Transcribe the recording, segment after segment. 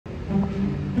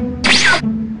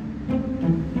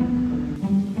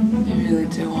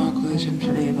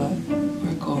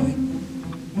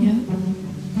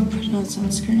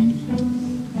sunscreen.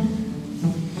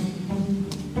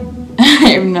 I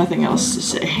have nothing else to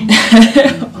say.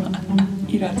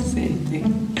 You don't have to say anything.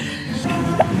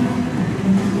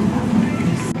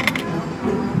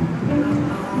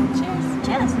 Cheers.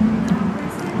 Cheers.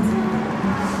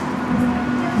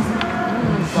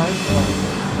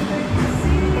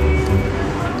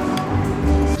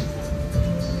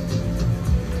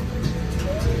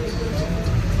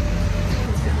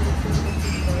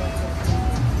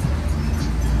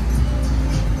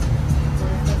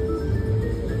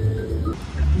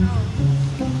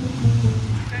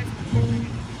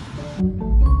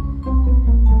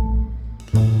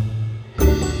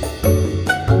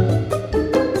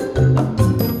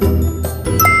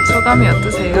 소감이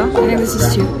어떠세요? I think this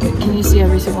is too. Can you see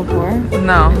every single pore?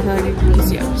 No. I feel like you can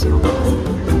see every single pore.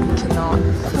 Cannot.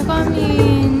 소감은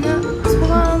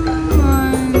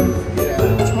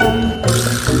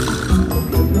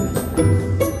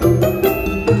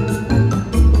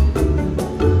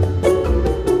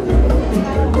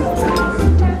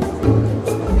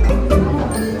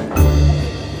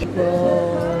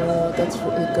Whoa, that's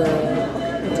really good.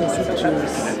 It tastes like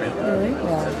juice. Really?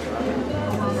 Yeah.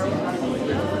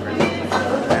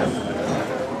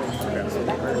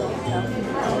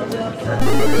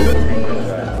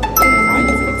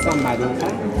 It's a maduka,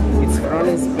 it's from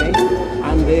Spain,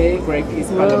 and the grape is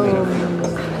palomero.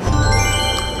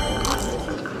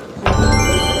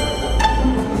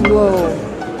 Whoa.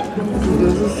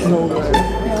 This is so good.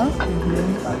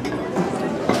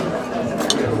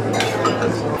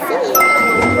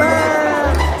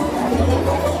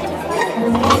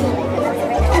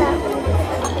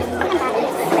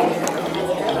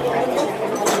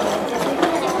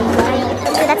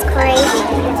 That's crazy.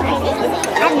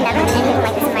 I've never had anything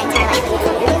like this in my entire life.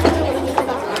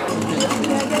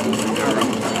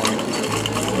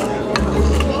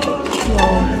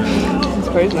 Wow. It's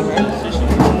crazy, right?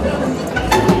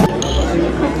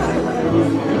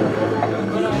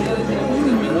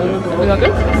 Is that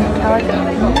good? I like it.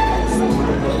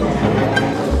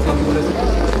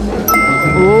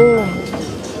 Ooh.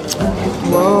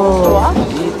 Whoa.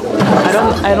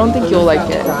 I don't think you'll like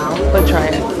it, but try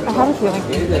it. I have a feeling.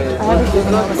 I have a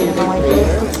feeling that you don't like it.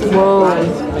 Whoa.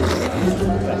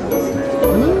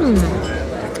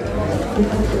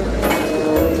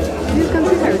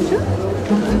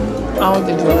 I don't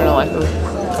think you're gonna like it.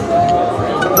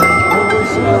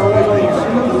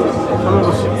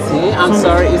 See, I'm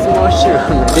sorry, it's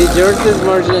mushroom. The George's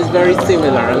version is very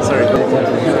similar. I'm sorry.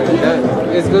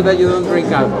 It's good that you don't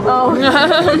drink alcohol. Oh.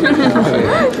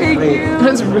 Thank you.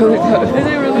 It's really good. Is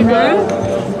it really good?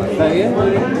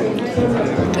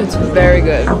 It's very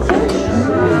good.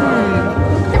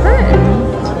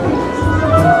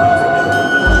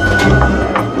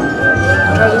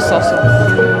 Try the salsa.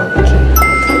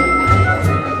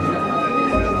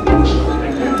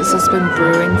 This has been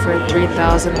brewing for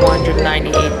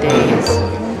 3,198 days.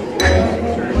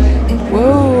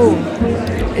 Whoa!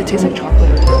 It tastes like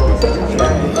chocolate.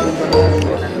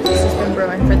 This has been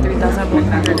brewing for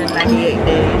 3,198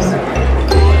 days.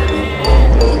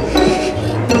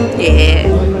 Yeah.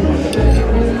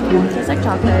 Tastes like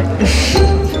chocolate.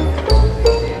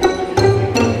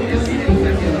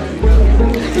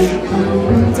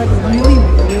 It's like really,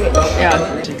 yeah.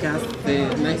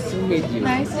 Nice to meet you.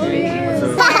 Nice to meet you.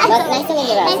 Well, nice to meet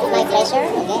you, Rose. My pleasure.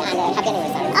 Okay, and happy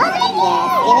anniversary. Oh, thank you.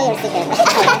 Yes, give me your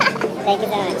secret. Thank you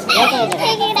so much. Nice to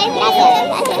meet you. Thank you. Gracias.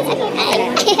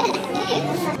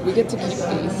 We get to keep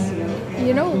these.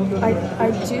 You know,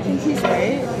 I do think he's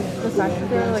right. The fact that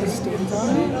there are like stains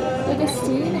on it. Like a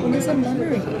stain is a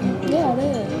memory. Yeah, it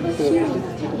is. It's cute.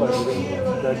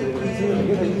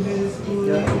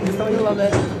 I love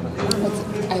it.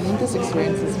 I think this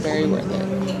experience is very worth it.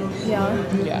 Yeah.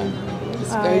 Yeah.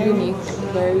 It's very unique,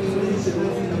 very...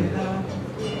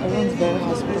 Everyone's very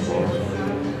hospitable.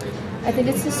 I think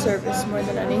it's the service more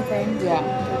than anything. Yeah,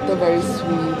 they're very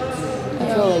sweet. I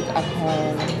feel like at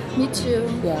home. Me too.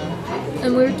 Yeah.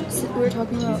 And we're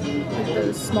talking about like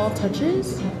those small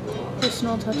touches,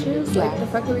 personal touches. Yeah. Like the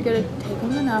fact that we get to take on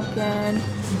the napkin,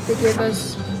 they give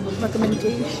us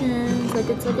recommendations. Like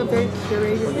it's like a very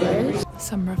curated list.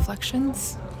 Some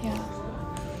reflections. Yeah.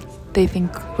 They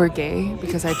think we're gay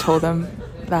because I told them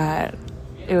that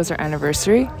it was our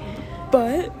anniversary.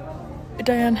 But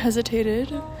Diane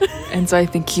hesitated. And so I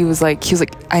think he was like,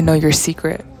 I know your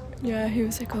secret. Yeah, he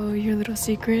was like, oh, your little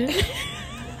secret.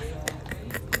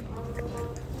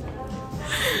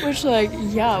 Which, like,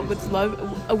 yeah, with love,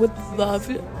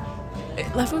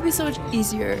 life would be so much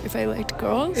easier if I liked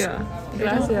girls. Yeah.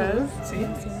 Gracias.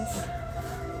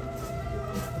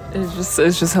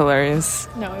 It's just hilarious.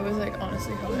 No, it was like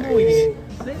honestly hilarious.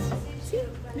 See?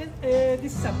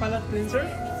 This is a palate cleanser.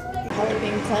 Are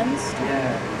being cleansed?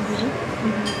 Yeah.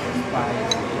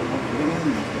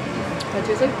 That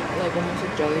tastes like almost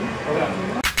like jelly.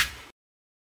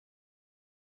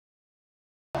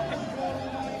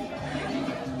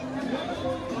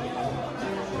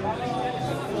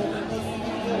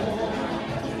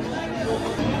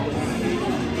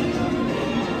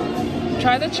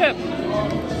 Try the chip.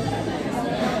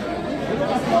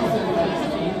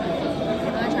 I'm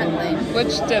gonna try plain.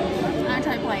 Which dip? I'm gonna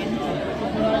try plain.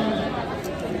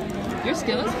 Your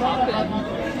skin is popping. I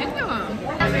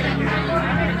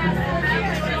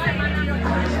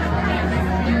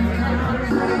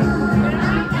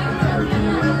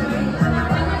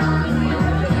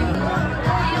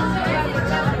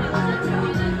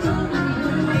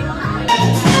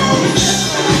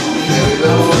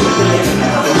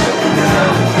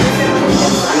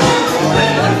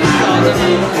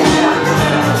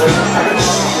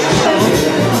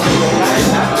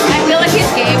feel like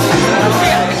he's game.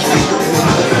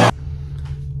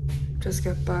 Just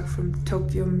got back from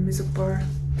Tokyo Music Bar.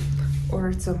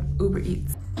 Ordered some Uber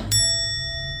Eats.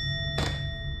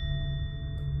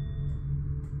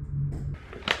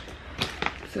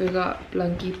 So we got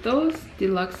blanquitos,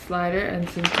 deluxe slider, and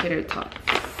some tater tots.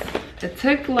 It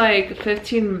took like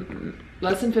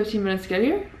less than 15 minutes to get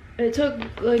here. It took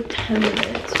like 10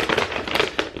 minutes.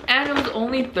 And it was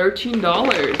only $13.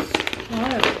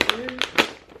 Wow.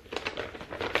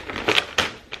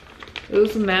 It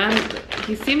was a man,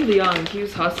 he seemed young, he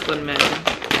was hustling, man.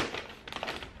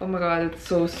 Oh my god, it's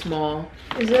so small.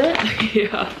 Is it?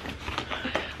 Yeah.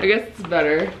 I guess it's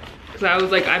better. Because I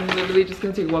was like, I'm literally just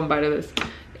gonna take one bite of this.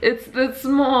 It's that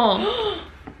small.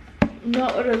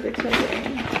 Not what I was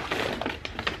expecting.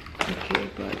 Okay,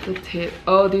 but the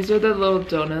oh, these are the little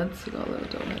donuts. We got little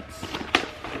donuts.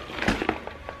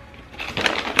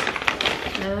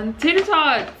 And tater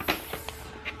tots.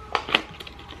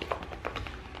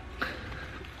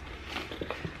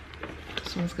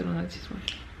 This one's good on that cheese one.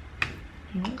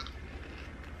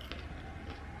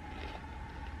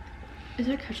 Is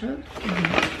there ketchup? I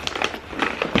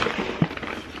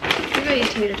think I eat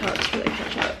tater tots for the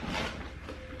ketchup.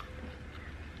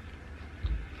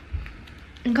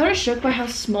 I'm kind of shook by how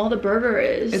small the burger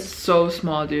is. It's so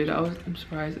small, dude. I'm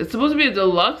surprised. It's supposed to be a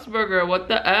deluxe burger. What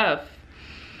the F?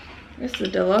 I guess the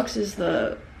deluxe is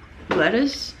the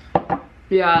lettuce.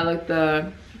 Yeah, like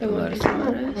the lettuce.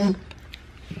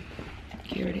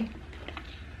 Okay, ready?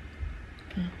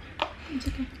 It's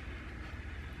okay.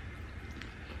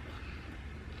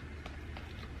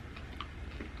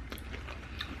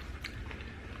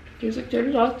 Tastes like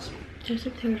tater tots. Just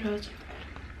like tater tots.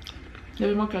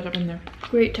 There's more ketchup in there.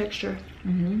 Great texture.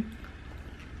 Mm-hmm.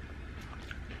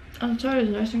 Outside is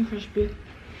nice and crispy.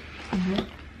 Mm-hmm.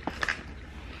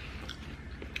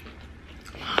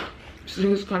 This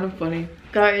thing is kind of funny.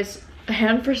 Guys,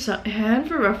 hand for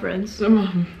reference.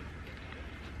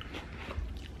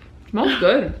 Smells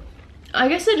good. I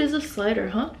guess it is a slider,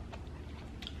 huh?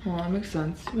 Oh, that makes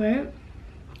sense. Right?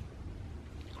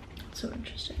 So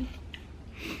interesting.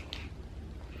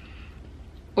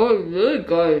 Oh, it's really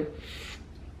good.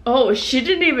 Oh, she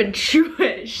didn't even chew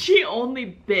it. She only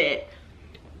bit.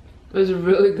 It's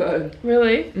really good.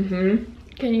 Really? Mm-hmm.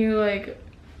 Can you like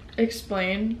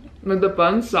explain? Like the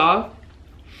bun's soft.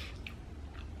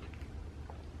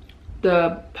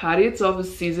 The patty itself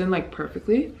is seasoned like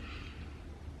perfectly.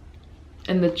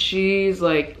 And the cheese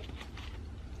like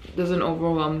doesn't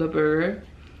overwhelm the burger.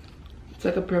 It's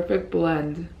like a perfect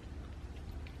blend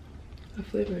of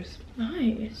flavors.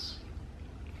 Nice.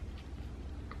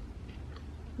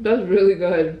 That's really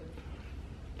good.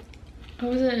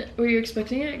 Were you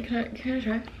expecting it? Can I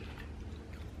try?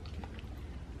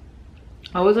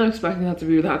 I wasn't expecting that to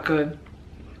be that good.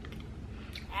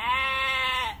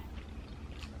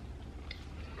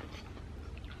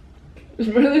 It's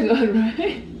really good,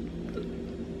 right?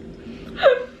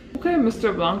 Okay,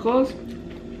 Mr. Blanco's.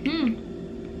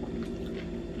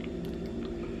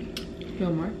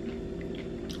 Feel more?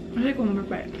 I'll take one more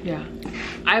bite. Yeah.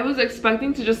 I was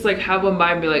expecting to just like have one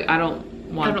bite and be like, I don't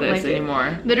want this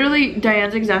anymore. Literally,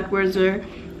 Diane's exact words are,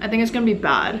 I think it's gonna be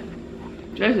bad.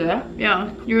 Did I say that?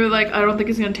 Yeah. You were like, I don't think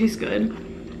it's gonna taste good.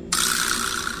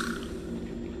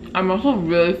 I'm also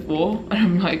really full and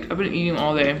I'm like, I've been eating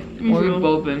all day. Or we've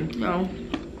both been. No.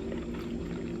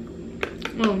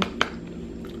 Oh.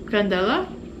 Candela?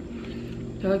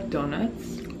 They're like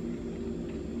donuts.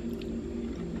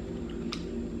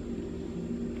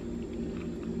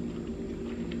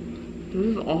 This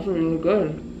is also really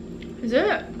good. Is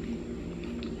it?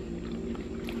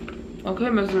 Okay,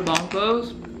 Mr.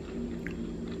 Blanco's.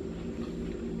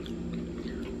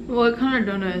 What kind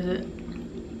of donut is it?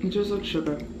 You just look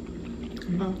sugar.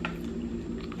 Oh.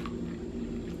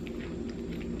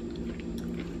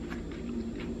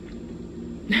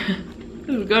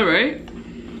 This is good, right?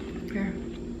 Here.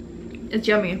 It's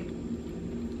yummy.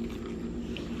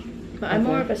 But I'm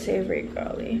more of a savory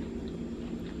girly.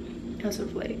 As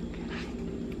of late.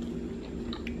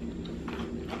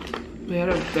 We had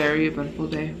a very eventful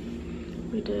day.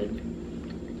 We did.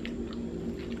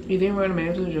 You think we're gonna make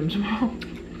it to the gym tomorrow?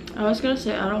 I was gonna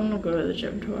say I don't want to go to the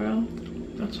gym tomorrow.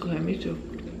 That's okay, me too.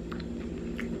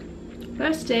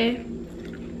 First day.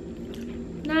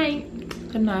 Night.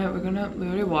 Good night. We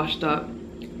already washed up.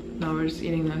 Now we're just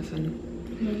eating this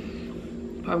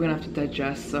and probably gonna have to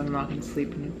digest, so I'm not gonna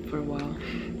sleep in it for a while.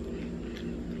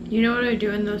 You know what I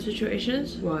do in those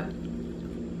situations? What?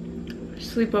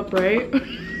 Sleep upright. What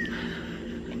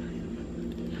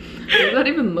does that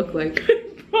even look like?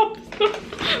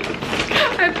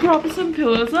 I prop some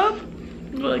pillows up.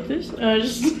 Like this. And I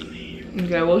just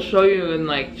Okay, we'll show you in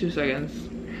like 2 seconds.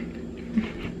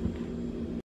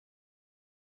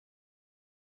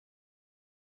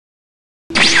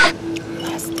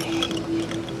 Last day.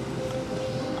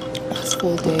 Last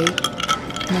full day.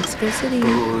 Mexico City.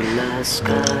 Por las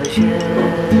calles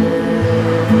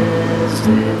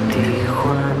de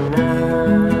Tijuana,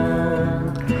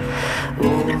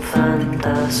 un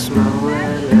fantasma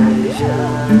vuela y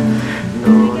ya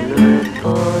no lo he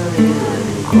podido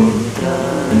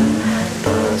encontrar.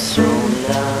 Paso a un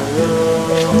lado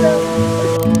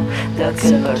de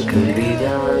aquel parque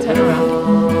olvidado.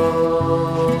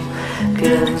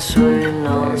 Pienso y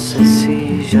no sé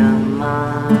si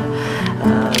llamar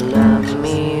al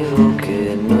amigo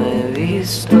que no he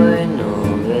visto y no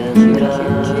vendrá.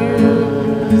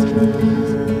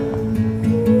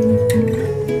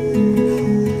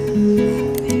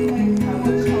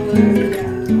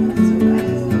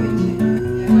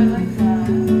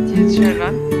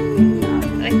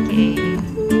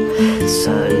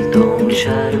 Salto un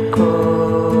charco,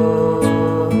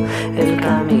 el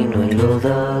camino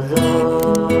enlodado,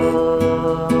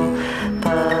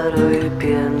 paro y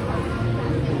pienso.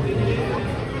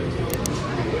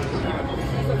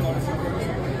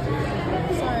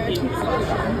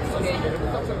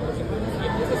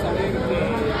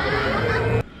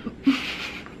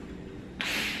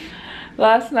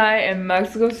 Last night in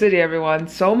Mexico City, everyone.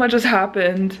 So much has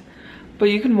happened, but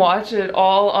you can watch it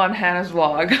all on Hannah's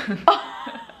vlog.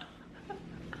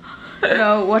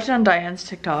 no, watch it on Diane's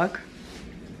TikTok.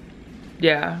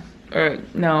 Yeah, or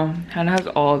no, Hannah has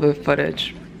all the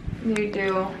footage. You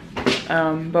do.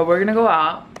 But we're gonna go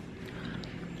out.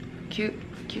 Cute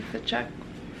fit check.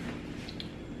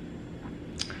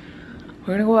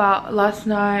 We're gonna go out. Last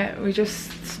night we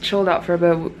just chilled out for a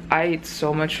bit. I ate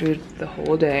so much food the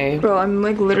whole day. Bro, I'm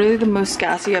like literally the most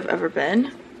gassy I've ever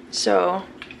been. So,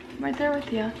 I'm right there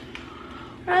with you.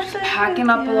 Packing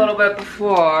up a little bit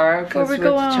before because we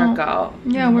have to check out.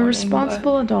 Yeah, we're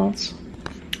responsible adults.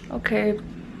 Okay.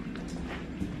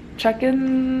 Check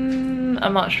in.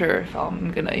 I'm not sure if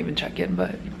I'm gonna even check in,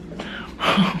 but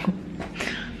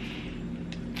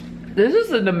this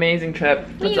is an amazing trip.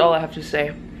 That's all I have to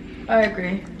say. I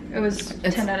agree. It was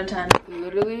 10 out of 10.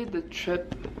 Literally the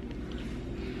trip.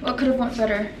 What could have went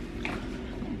better?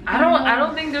 I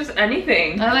don't think there's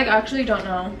anything. I like actually don't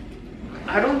know.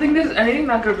 I don't think there's anything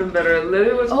that could have been better. It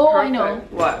literally was Oh, perfect. I know.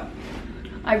 What?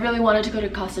 I really wanted to go to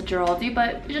Casa Giraldi,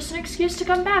 but just an excuse to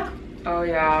come back. Oh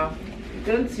yeah.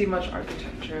 Didn't see much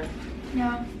architecture.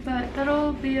 Yeah, but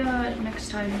that'll be next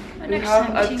time. We have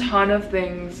a ton of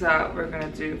things that we're gonna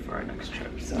do for our next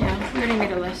trip. So yeah, we already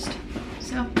made a list.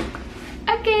 So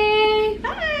okay,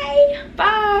 bye.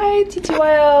 Bye.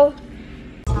 TTYL.